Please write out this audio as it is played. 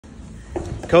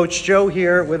Coach Joe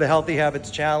here with a Healthy Habits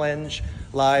Challenge,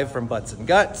 live from Butts and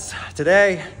Guts.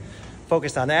 Today,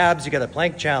 focused on abs, you got a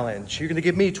plank challenge. You're gonna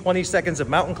give me 20 seconds of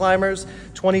mountain climbers,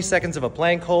 20 seconds of a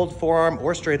plank hold, forearm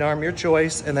or straight arm, your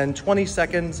choice, and then 20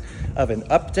 seconds of an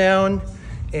up down.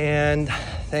 And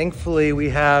thankfully we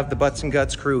have the Butts and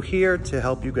Guts crew here to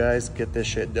help you guys get this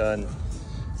shit done.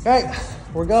 Okay,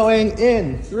 we're going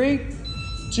in 3,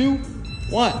 2,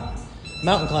 1.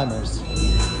 Mountain climbers.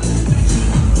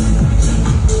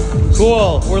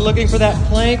 Cool, we're looking for that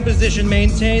plank position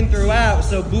maintained throughout.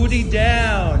 So booty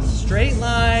down, straight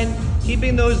line,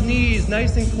 keeping those knees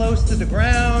nice and close to the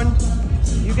ground.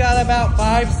 You got about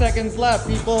 5 seconds left,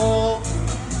 people.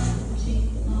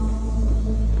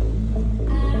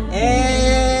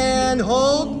 And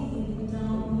hold.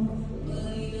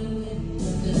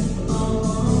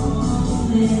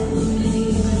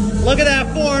 Look at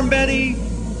that form, Betty.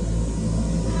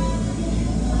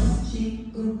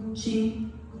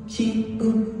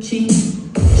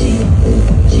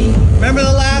 Remember,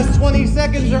 the last 20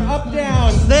 seconds are up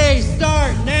downs. They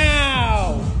start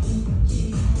now.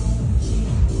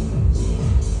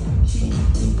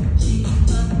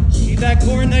 Keep that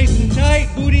core nice and tight,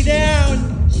 booty down.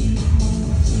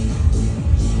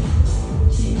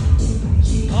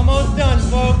 Almost done,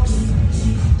 folks.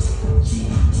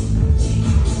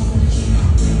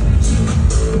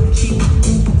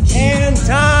 And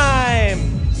time.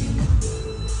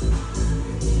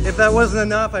 If that wasn't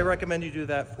enough, I recommend you do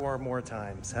that 4 more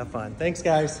times. Have fun. Thanks,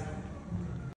 guys.